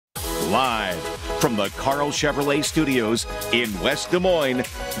Live from the Carl Chevrolet Studios in West Des Moines,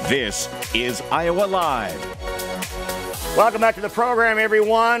 this is Iowa Live. Welcome back to the program,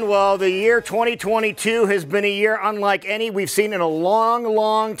 everyone. Well, the year 2022 has been a year unlike any we've seen in a long,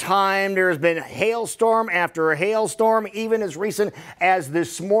 long time. There's been hailstorm after hailstorm, even as recent as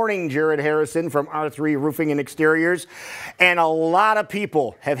this morning, Jared Harrison from R3 Roofing and Exteriors. And a lot of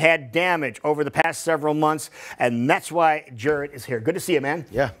people have had damage over the past several months, and that's why Jared is here. Good to see you, man.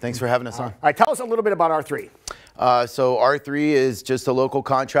 Yeah, thanks for having us on. All right, tell us a little bit about R3. So R3 is just a local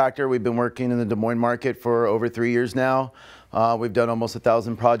contractor. We've been working in the Des Moines market for over 3 years now. We've done almost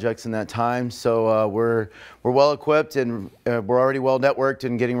 1,000 projects in that time. So we're well equipped, and we're already well networked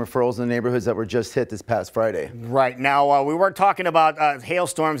and getting referrals in the neighborhoods that were just hit this past Friday. Right. Now, we were talking about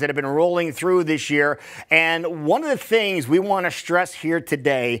hailstorms that have been rolling through this year. And one of the things we want to stress here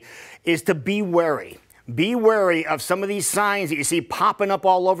today is to be wary. Be wary of some of these signs that you see popping up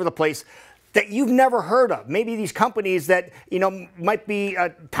all over the place that you've never heard of. Maybe these companies that, you know, might be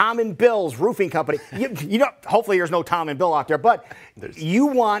Tom and Bill's roofing company. You know, hopefully there's no Tom and Bill out there, but you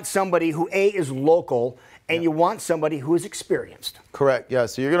want somebody who, A, is local, and you want somebody who is experienced. Correct, yeah.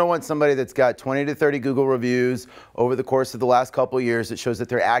 So you're gonna want somebody that's got 20 to 30 Google reviews over the course of the last couple of years that shows that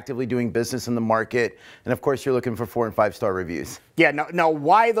they're actively doing business in the market. And of course, you're looking for 4- and 5-star reviews. Yeah, now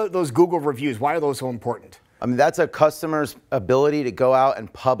why those Google reviews? Why are those so important? I mean, that's a customer's ability to go out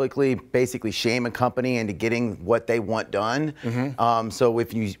and publicly basically shame a company into getting what they want done. So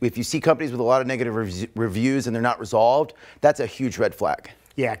if you see companies with a lot of negative reviews and they're not resolved, that's a huge red flag.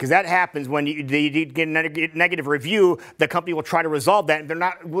 Yeah, because that happens when you get a negative review. The company will try to resolve that. If they're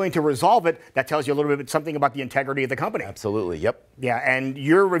not willing to resolve it, that tells you a little bit something about the integrity of the company. Absolutely, yep. Yeah, and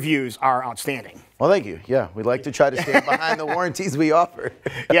your reviews are outstanding. Well, thank you. Yeah, we'd like to try to stand behind the warranties we offer.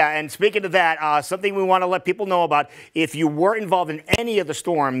 Yeah, and speaking of that, something we want to let people know about, if you were involved in any of the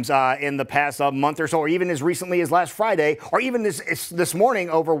storms in the past month or so, or even as recently as last Friday, or even this morning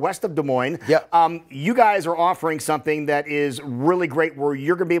over west of Des Moines, you guys are offering something that is really great where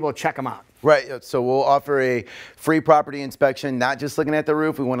you're going to be able to check them out. Right, so we'll offer a free property inspection, not just looking at the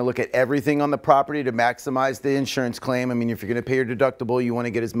roof. We want to look at everything on the property to maximize the insurance claim. I mean, if you're going to pay your deductible, you want to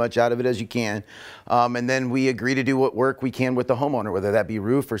get as much out of it as you can. And then we agree to do what work we can with the homeowner, whether that be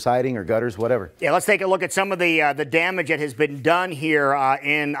roof or siding or gutters, whatever. Yeah, let's take a look at some of the damage that has been done here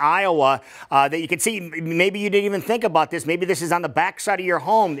in Iowa that you can see. Maybe you didn't even think about this. Maybe this is on the back side of your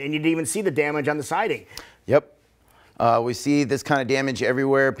home and you didn't even see the damage on the siding. Yep. We see this kind of damage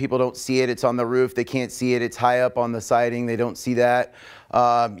everywhere. People don't see it. It's on the roof. They can't see it. It's high up on the siding. They don't see that.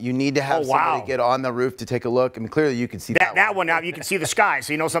 You need to have somebody get on the roof to take a look. I mean, clearly you can see that one. Now you can see the sky,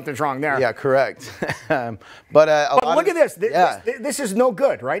 so you know something's wrong there. Yeah, correct. But look at this. This is no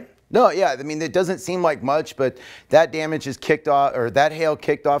good, right? No, yeah. I mean, it doesn't seem like much, but that damage is kicked off, or that hail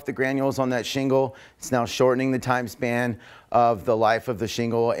kicked off the granules on that shingle. It's now shortening the time span of the life of the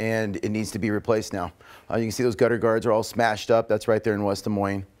shingle, and it needs to be replaced now. You can see those gutter guards are all smashed up. That's right there in West Des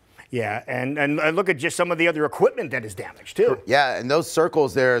Moines. Yeah, and look at just some of the other equipment that is damaged too. Yeah, and those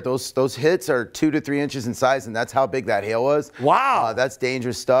circles there, those hits are 2 to 3 inches in size, and that's how big that hail was. Wow. That's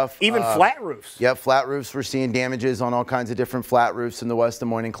dangerous stuff. Even flat roofs. Yeah, flat roofs. We're seeing damages on all kinds of different flat roofs in the West Des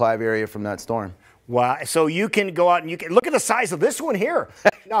Moines and Clive area from that storm. Wow. So you can go out and you can look at the size of this one here.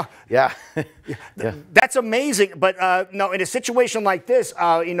 No. Yeah. That's amazing. But no, in a situation like this,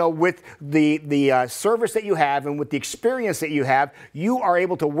 you know, with the service that you have and with the experience that you have, you are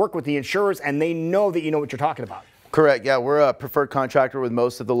able to work with the insurers and they know that you know what you're talking about. Correct. Yeah, we're a preferred contractor with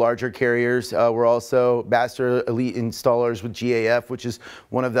most of the larger carriers. We're also Master Elite installers with GAF, which is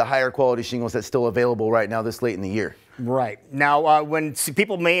one of the higher quality shingles that's still available right now this late in the year. Right. Now, when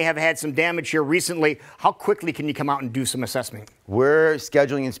people may have had some damage here recently, how quickly can you come out and do some assessment? We're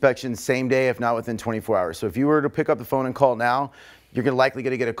scheduling inspections same day, if not within 24 hours. So if you were to pick up the phone and call now, you're likely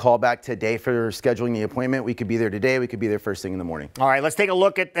going to get a call back today for scheduling the appointment. We could be there today. We could be there first thing in the morning. All right, let's take a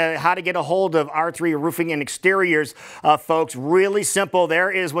look at how to get a hold of R3 Roofing and Exteriors, folks. Really simple. There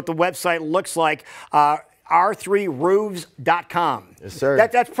is what the website looks like. R3roofs.com. Yes, sir.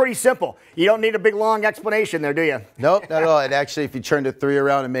 That's pretty simple. You don't need a big, long explanation there, do you? Nope, not at all. And actually, if you turn the 3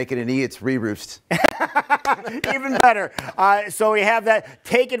 around and make it an E, it's re-roofs. Even better. So we have that.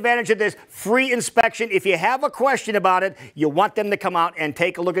 Take advantage of this free inspection. If you have a question about it, you want them to come out and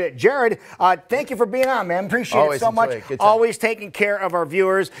take a look at it. Jared, thank you for being on, man. Appreciate it so much. Always taking care of our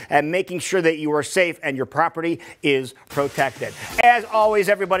viewers and making sure that you are safe and your property is protected. As always,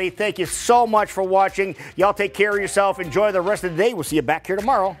 everybody, thank you so much for watching. Y'all take care of yourself. Enjoy the rest of the day. We'll see you back here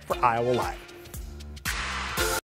tomorrow for Iowa Live.